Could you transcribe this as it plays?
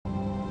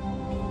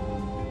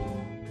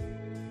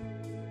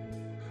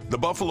The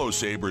Buffalo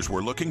Sabres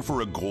were looking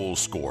for a goal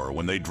scorer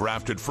when they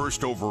drafted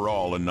first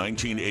overall in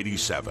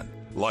 1987.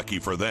 Lucky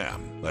for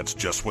them, that's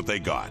just what they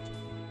got.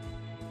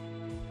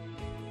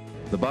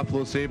 The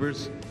Buffalo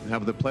Sabres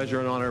have the pleasure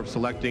and honor of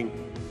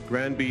selecting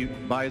Granby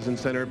Bison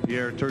center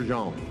Pierre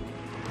Turgeon.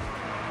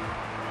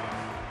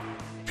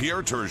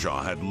 Pierre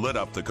Turgeon had lit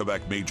up the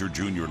Quebec Major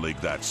Junior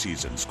League that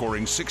season,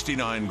 scoring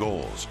 69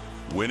 goals,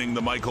 winning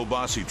the Michael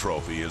Bossy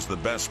Trophy as the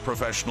best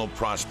professional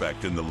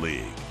prospect in the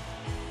league.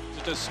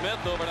 To Smith,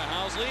 over to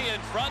Housley,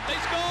 in front, they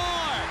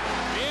score!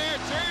 Pierre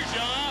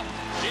Turgeon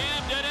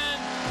jammed it in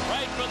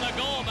right from the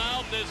goal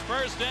mouth. His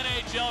first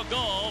NHL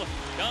goal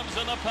comes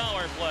in the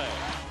power play.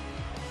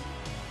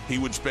 He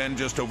would spend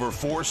just over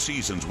 4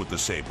 seasons with the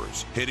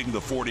Sabres, hitting the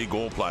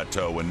 40-goal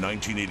plateau in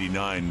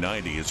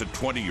 1989-90 as a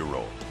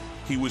 20-year-old.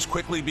 He was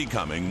quickly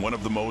becoming one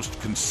of the most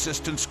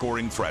consistent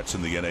scoring threats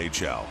in the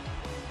NHL.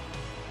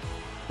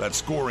 That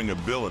scoring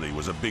ability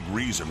was a big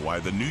reason why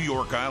the New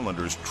York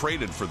Islanders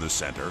traded for the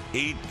center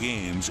 8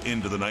 games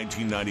into the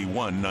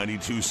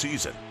 1991-92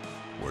 season,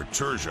 where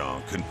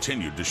Turgeon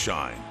continued to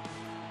shine.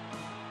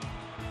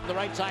 The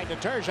right side to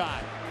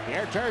Turgeon.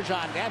 Here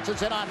Turgeon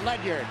dances in on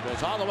Ledyard.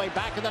 Goes all the way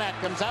back to the net.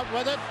 Comes out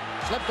with it.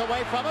 Slipped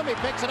away from him. He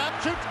picks it up,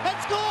 shoots, and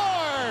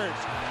scores!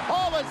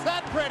 Oh, was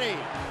that pretty?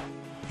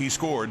 He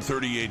scored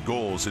 38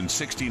 goals in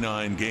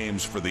 69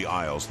 games for the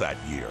Isles that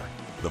year.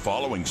 The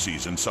following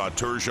season saw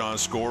Turgeon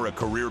score a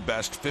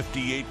career-best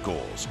 58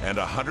 goals and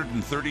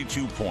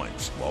 132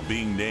 points while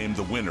being named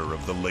the winner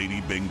of the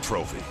Lady Byng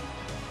Trophy.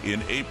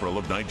 In April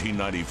of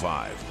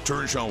 1995,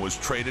 Turgeon was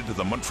traded to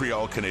the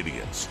Montreal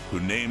Canadiens, who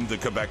named the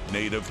Quebec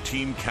native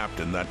team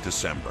captain that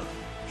December.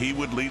 He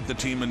would lead the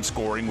team in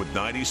scoring with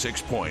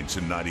 96 points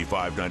in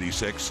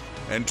 95-96,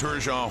 and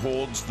Turgeon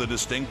holds the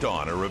distinct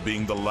honor of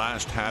being the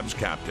last Habs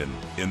captain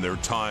in their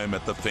time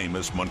at the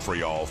famous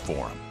Montreal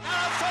Forum.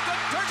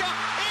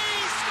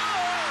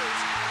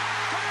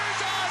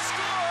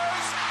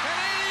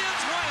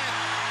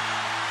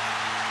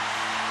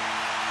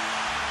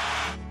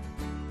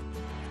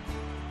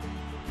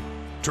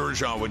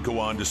 Turgeon would go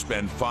on to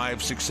spend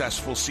 5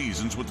 successful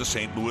seasons with the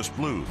St. Louis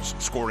Blues,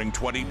 scoring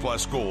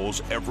 20-plus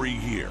goals every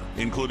year,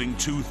 including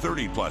 2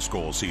 30-plus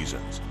goal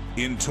seasons.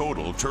 In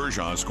total,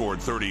 Turgeon scored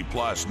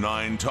 30-plus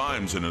 9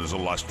 times in his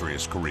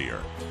illustrious career.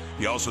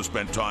 He also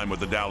spent time with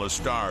the Dallas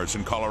Stars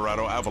and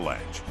Colorado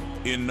Avalanche.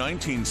 In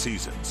 19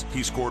 seasons,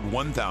 he scored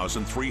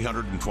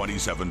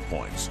 1,327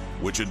 points,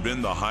 which had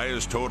been the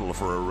highest total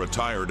for a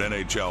retired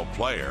NHL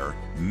player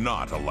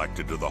not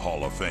elected to the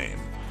Hall of Fame.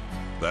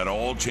 That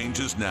all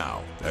changes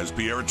now, as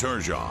Pierre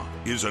Turgeon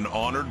is an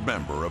honored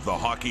member of the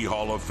Hockey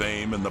Hall of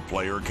Fame in the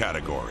player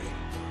category.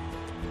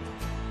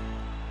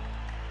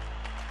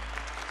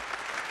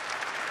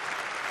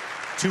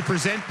 To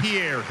present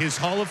Pierre his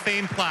Hall of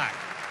Fame plaque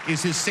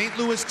is his St.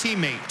 Louis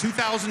teammate,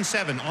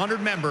 2007 honored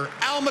member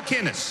Al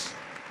MacInnis.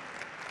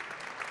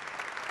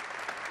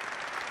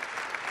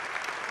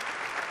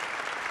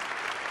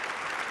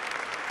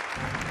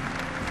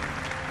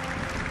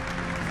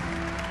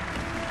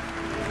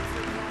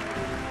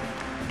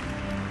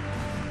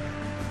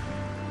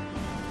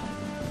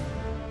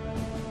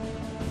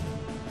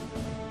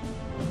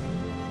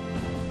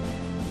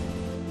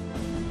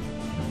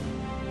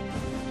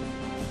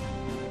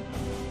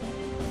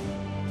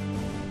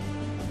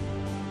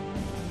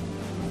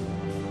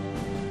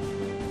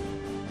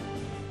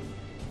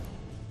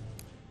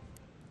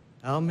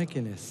 Al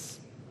MacInnis.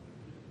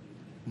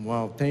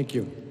 Wow, thank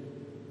you.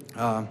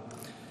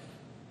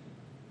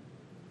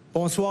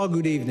 Bonsoir,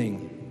 good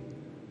evening.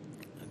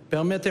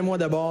 Permettez-moi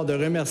d'abord de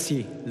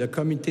remercier le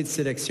comité de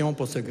sélection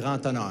pour ce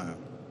grand honneur.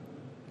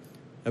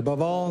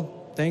 Above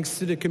all, thanks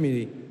to the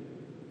committee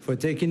for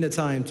taking the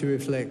time to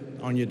reflect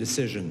on your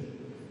decision.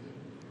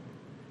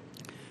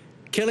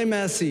 Kelly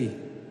Massey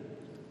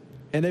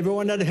and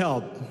everyone that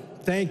helped,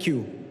 thank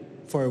you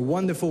for a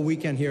wonderful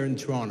weekend here in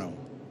Toronto.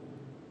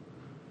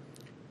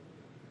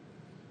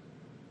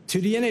 To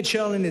the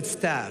NHL and its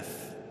staff,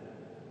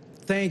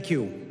 thank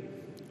you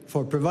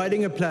for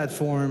providing a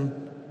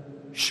platform,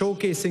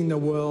 showcasing the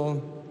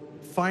world's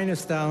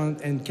finest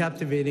talent and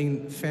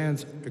captivating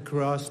fans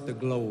across the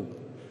globe.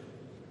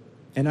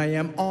 And I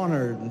am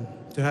honored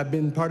to have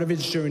been part of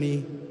its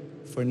journey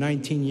for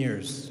 19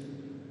 years.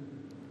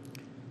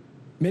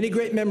 Many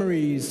great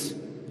memories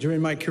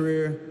during my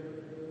career,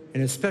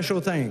 and a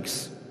special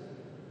thanks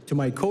to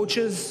my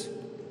coaches,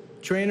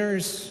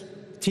 trainers,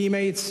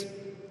 teammates,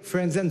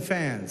 friends and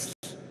fans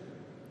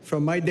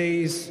from my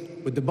days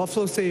with the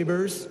Buffalo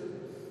Sabres,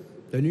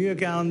 the New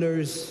York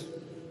Islanders,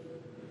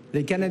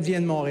 les Canadiens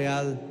de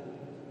Montréal,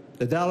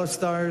 the Dallas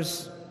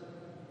Stars,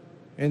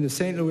 and the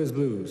St. Louis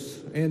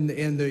Blues, and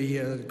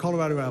the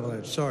Colorado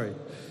Avalanche, sorry.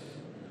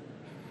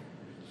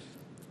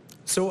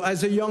 So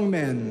as a young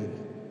man,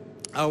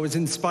 I was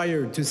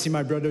inspired to see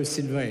my brother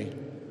Sylvain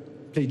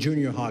play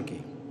junior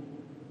hockey.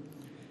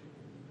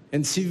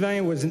 And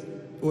Sylvain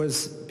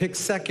was picked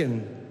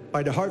second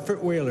by the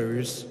Hartford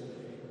Whalers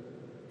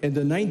in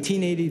the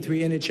 1983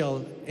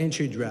 NHL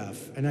entry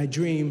draft, and I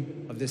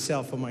dream of the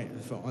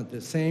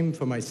same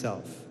for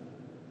myself.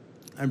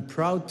 I'm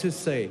proud to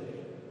say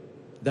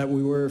that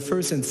we were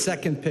first and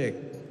second pick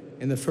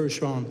in the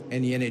first round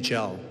in the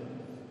NHL.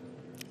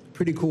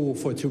 Pretty cool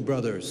for two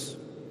brothers.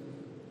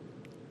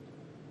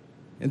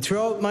 And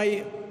throughout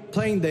my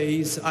playing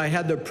days, I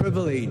had the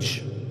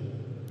privilege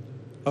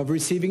of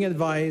receiving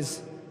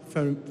advice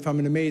from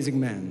an amazing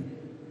man.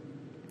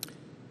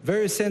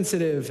 Very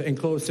sensitive and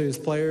close to his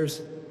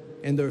players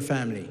and their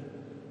family,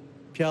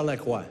 Pierre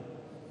Lacroix.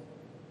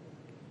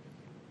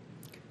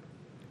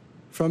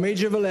 From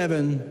age of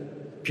 11,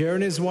 Pierre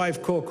and his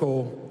wife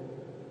Coco,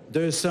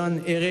 their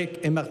son Eric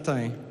and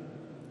Martin,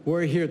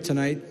 were here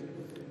tonight,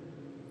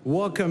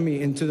 welcome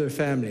me into their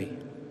family.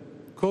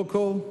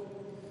 Coco,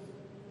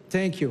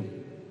 thank you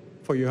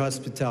for your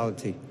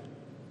hospitality.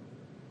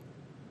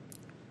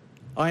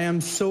 I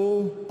am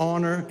so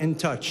honored and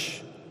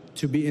touched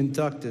to be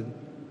inducted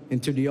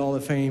into the Hall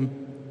of Fame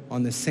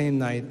on the same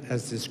night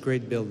as this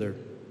great builder.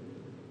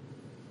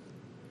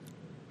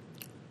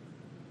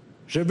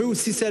 Je veux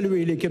aussi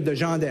saluer l'équipe de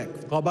Jean Deck,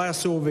 Robert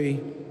Sauvé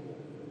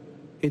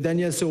et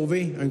Daniel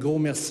Sauvé, un gros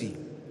merci.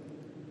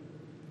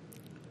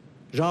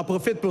 J'en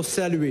profite pour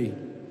saluer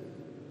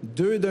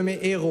deux de mes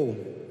héros,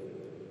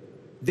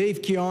 Dave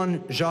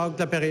Keon, Jacques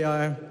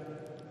Laperrière,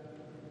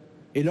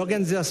 et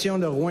l'organisation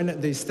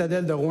des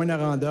Citadelles de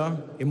Rouyn-Noranda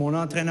et mon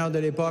entraîneur de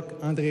l'époque,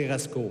 André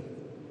Rasco.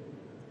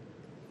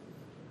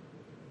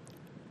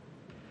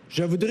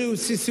 Je voudrais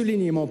aussi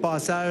souligner mon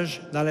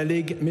passage dans la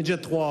Ligue Midget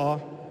 3A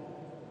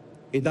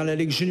et dans la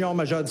Ligue junior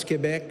majeure du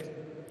Québec.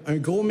 Un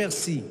gros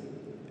merci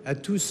à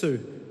tous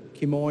ceux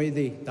qui m'ont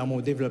aidé dans mon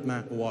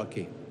développement au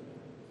hockey.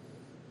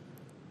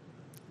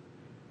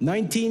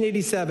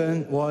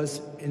 1987 was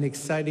an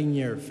exciting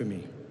year for me.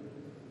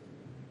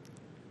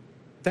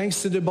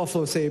 Thanks to the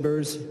Buffalo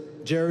Sabres,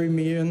 Jerry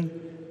Meehan,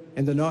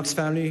 and the Knox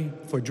family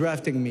for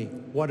drafting me.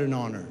 What an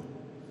honor.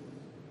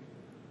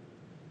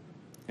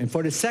 And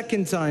for the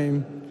second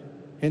time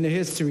in the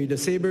history, the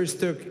Sabres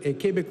took a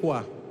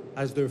Québécois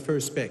as their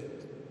first pick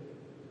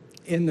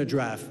in the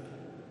draft.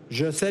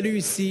 Je salue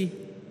ici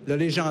le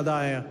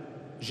légendaire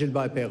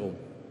Gilbert Perreault.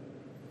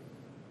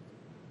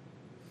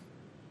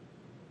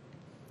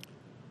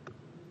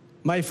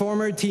 My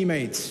former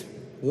teammates,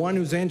 one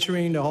who's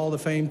entering the Hall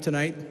of Fame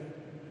tonight,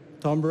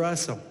 Tom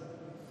Barrasso.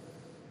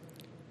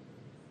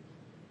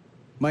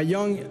 My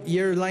young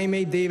year line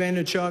mate, Dave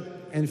Anderchuk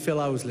and Phil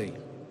Housley.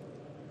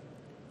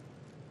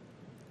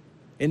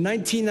 In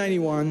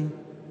 1991,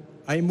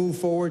 I moved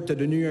forward to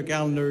the New York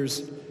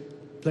Islanders,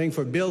 playing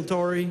for Bill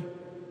Torrey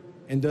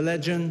and the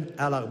legend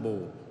Al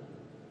Arbour.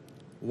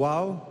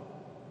 Wow,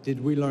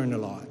 did we learn a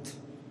lot.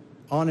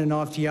 On and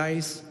off the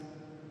ice,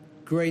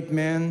 great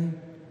man,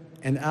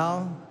 and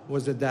Al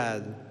was a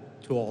dad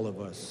to all of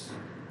us.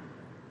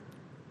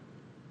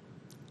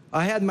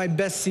 I had my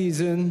best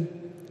season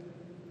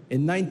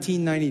in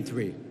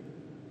 1993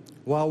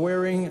 while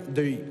wearing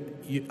the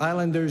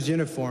Islanders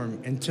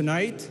uniform. And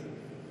tonight,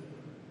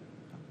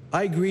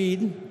 I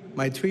greet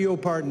my trio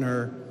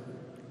partner,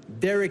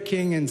 Derek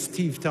King and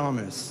Steve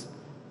Thomas,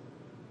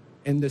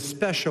 in the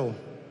special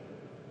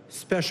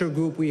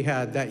group we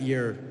had that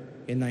year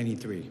in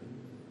 93.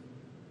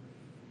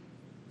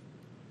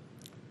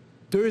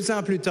 2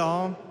 ans plus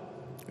tard,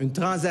 une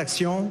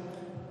transaction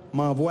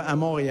m'envoie à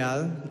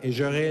Montréal et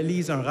je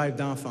réalise un rêve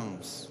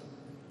d'enfance,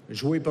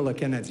 jouer pour le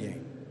Canadien.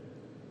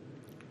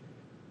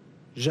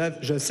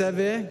 Je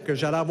savais que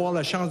j'allais avoir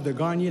la chance de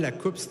gagner la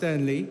Coupe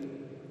Stanley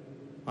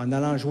en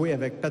allant jouer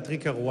avec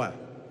Patrick Roy,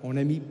 mon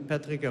ami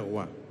Patrick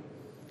Roy.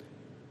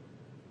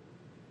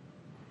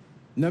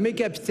 Nommé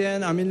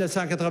capitaine en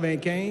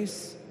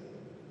 1995,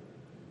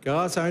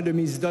 grâce à un de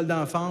mes idoles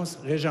d'enfance,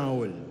 Régent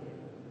Houle.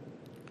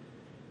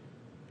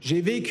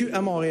 J'ai vécu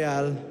à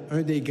Montréal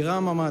un des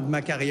grands moments de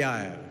ma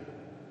carrière,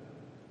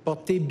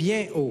 porté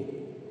bien haut,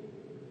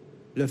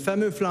 le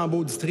fameux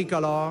flambeau du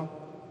tricolore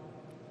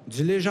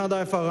du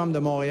légendaire Forum de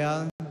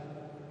Montréal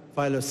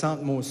vers le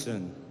centre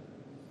Molson.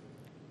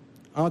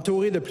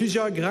 Entouré de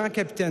plusieurs grands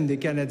capitaines des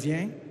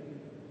Canadiens,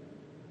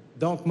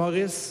 donc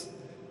Maurice,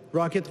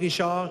 Rocket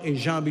Richard et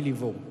Jean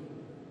Béliveau.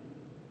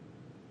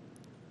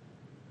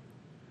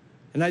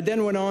 And I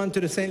then went on to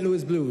the St.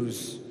 Louis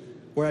Blues,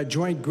 where I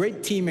joined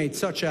great teammates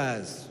such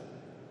as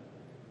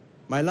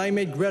my line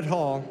mate Greg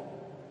Hall,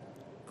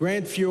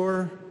 Grant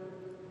Fuhr,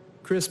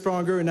 Chris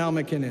Pronger, and Al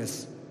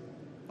MacInnis,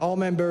 all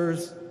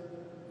members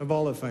of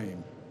Hall of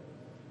Fame.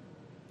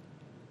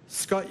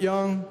 Scott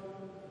Young,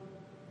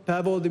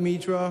 Pavel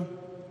Dimitra,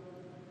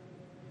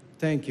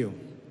 thank you.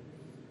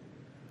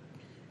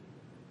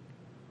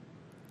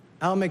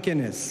 Al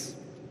MacInnis,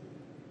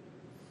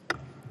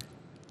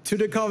 to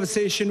the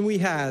conversation we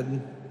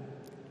had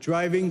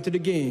driving to the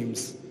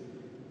games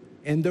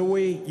and the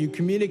way you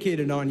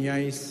communicated on the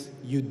ice,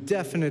 you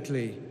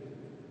definitely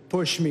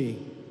pushed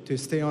me to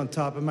stay on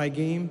top of my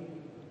game,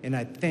 and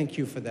I thank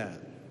you for that.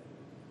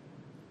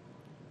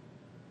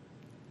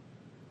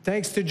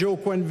 Thanks to Joe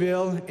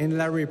Quenneville and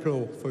Larry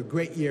Pro for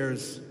great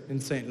years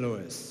in St.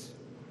 Louis.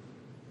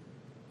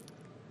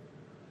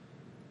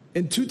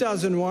 In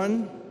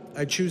 2001,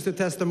 I chose to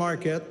test the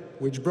market,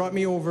 which brought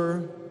me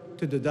over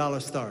to the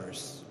Dallas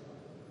Stars.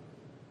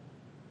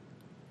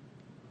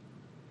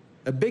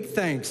 A big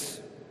thanks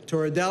to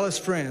our Dallas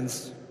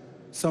friends,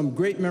 some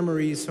great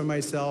memories for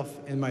myself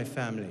and my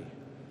family.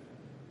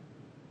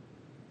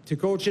 To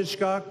Coach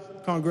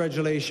Hitchcock,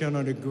 congratulations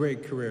on a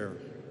great career.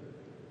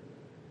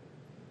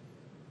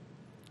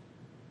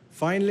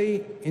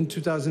 Finally, in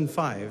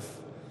 2005,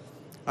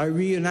 I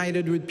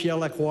reunited with Pierre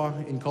Lacroix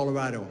in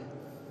Colorado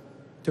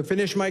to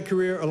finish my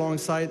career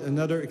alongside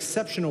another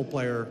exceptional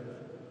player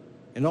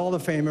and Hall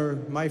of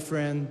Famer, my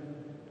friend,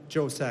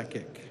 Joe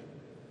Sakic.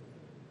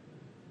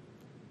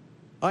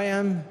 I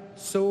am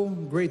so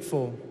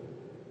grateful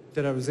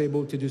that I was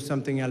able to do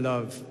something I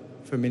love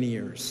for many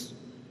years.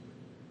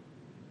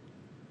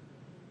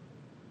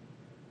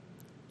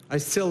 I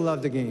still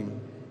love the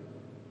game.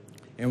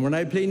 And when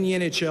I played in the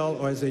NHL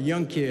or as a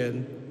young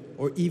kid,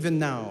 or even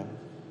now,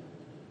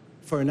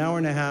 for an hour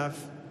and a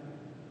half,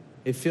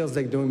 it feels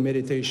like doing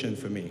meditation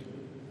for me.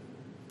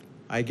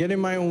 I get in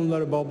my own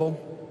little bubble,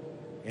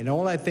 and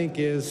all I think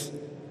is,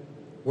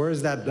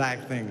 where's that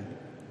black thing?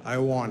 I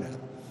want it.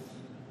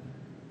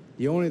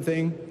 The only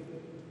thing,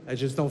 I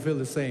just don't feel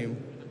the same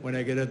when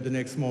I get up the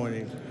next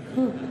morning.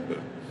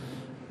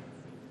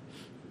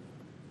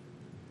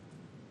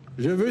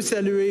 Je veux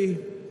saluer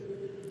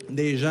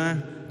des gens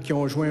qui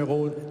ont joué un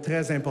rôle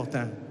très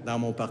important dans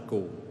mon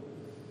parcours.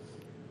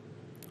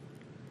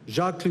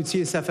 Jacques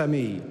Cloutier et sa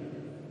famille,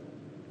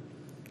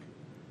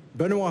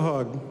 Benoît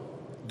Hogg,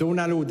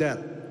 Donald Odette,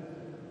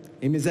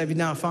 et mes amis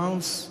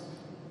d'enfance,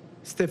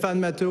 Stéphane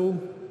Matteau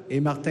et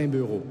Martin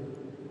Bureau.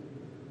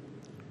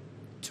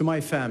 To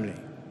my family,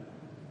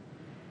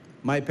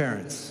 my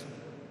parents,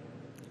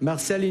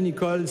 Marcel and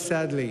Nicole,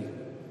 sadly,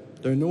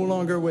 they're no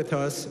longer with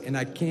us, and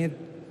I can't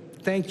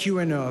thank you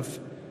enough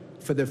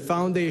for the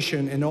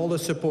foundation and all the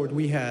support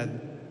we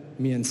had,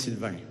 me and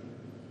Sylvain.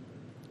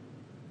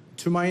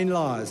 To my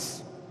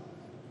in-laws,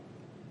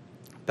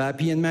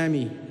 Papi and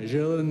Mammy,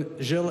 Jill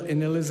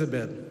and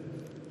Elizabeth,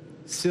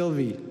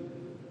 Sylvie,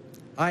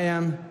 I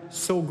am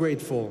so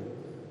grateful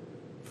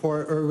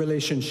for our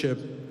relationship,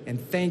 and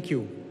thank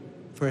you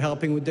for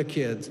helping with the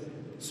kids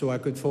so I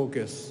could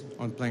focus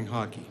on playing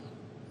hockey.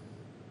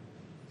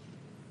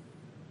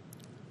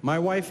 My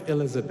wife,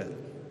 Elizabeth,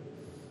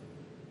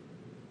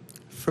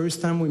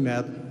 first time we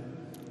met,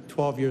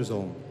 12 years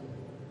old,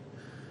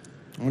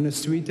 on a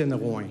street in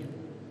Rouen.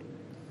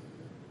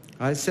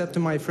 I said to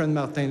my friend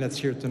Martin that's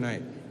here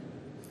tonight,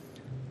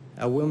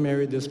 I will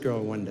marry this girl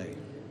one day.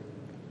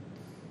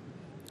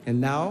 And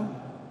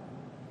now,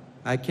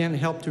 I can't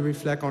help to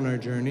reflect on our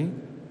journey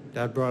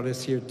that brought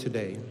us here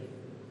today.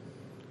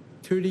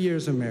 30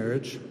 years of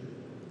marriage,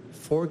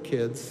 4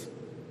 kids,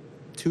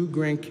 2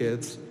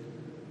 grandkids,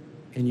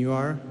 and you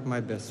are my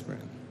best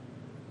friend.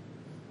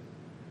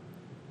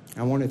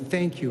 I want to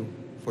thank you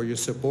for your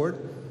support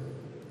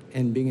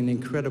and being an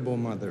incredible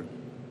mother.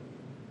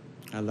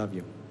 I love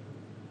you.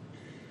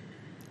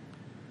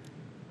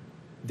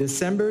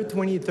 December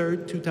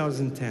 23rd,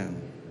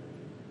 2010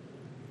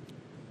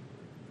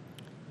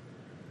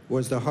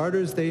 was the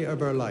hardest day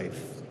of our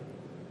life.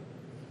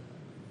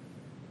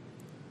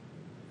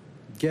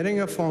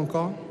 Getting a phone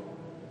call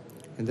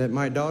and that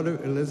my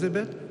daughter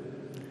Elizabeth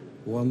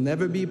will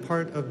never be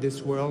part of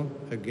this world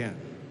again.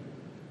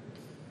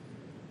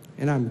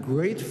 And I'm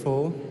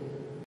grateful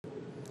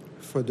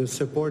for the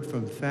support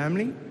from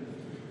family,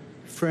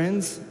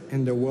 friends,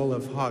 and the world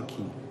of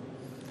hockey.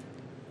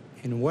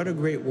 And what a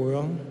great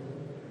world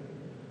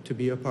to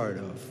be a part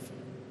of.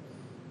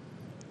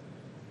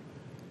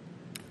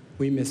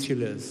 We miss you,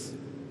 Liz.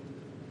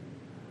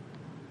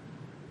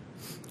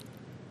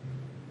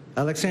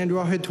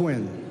 Alexandra, her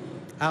twin,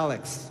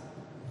 Alex.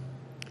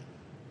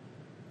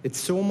 It's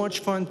so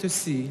much fun to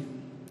see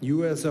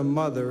you as a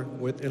mother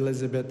with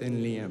Elizabeth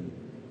and Liam.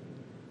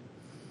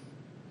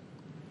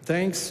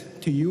 Thanks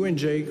to you and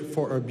Jake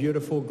for our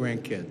beautiful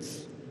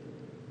grandkids.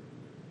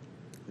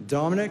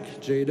 Dominic,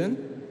 Jaden,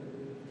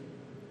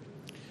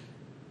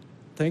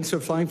 thanks for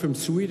flying from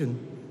Sweden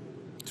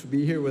to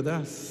be here with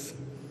us.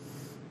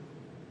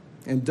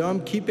 And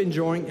Dom, keep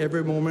enjoying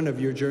every moment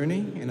of your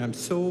journey, and I'm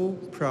so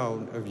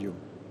proud of you.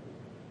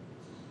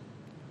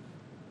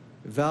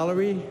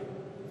 Valerie,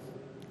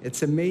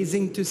 it's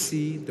amazing to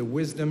see the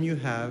wisdom you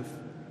have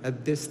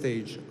at this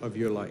stage of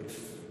your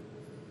life.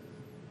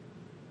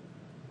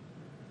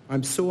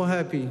 I'm so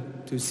happy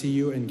to see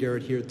you and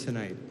Garrett here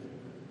tonight.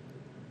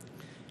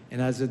 And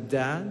as a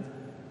dad,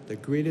 the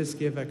greatest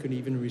gift I could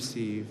even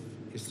receive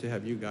is to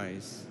have you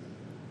guys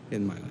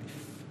in my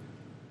life.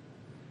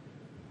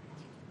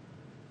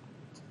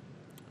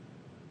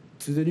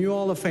 To the new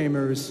Hall of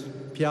Famers,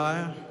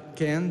 Pierre,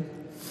 Ken,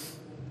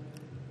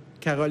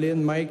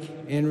 Caroline,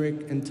 Mike,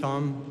 Henrik, and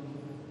Tom,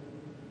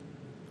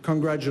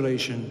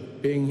 congratulations.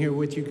 Being here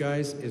with you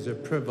guys is a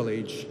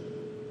privilege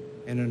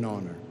and an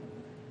honor.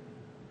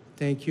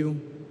 Thank you,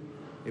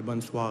 et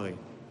bonne soirée.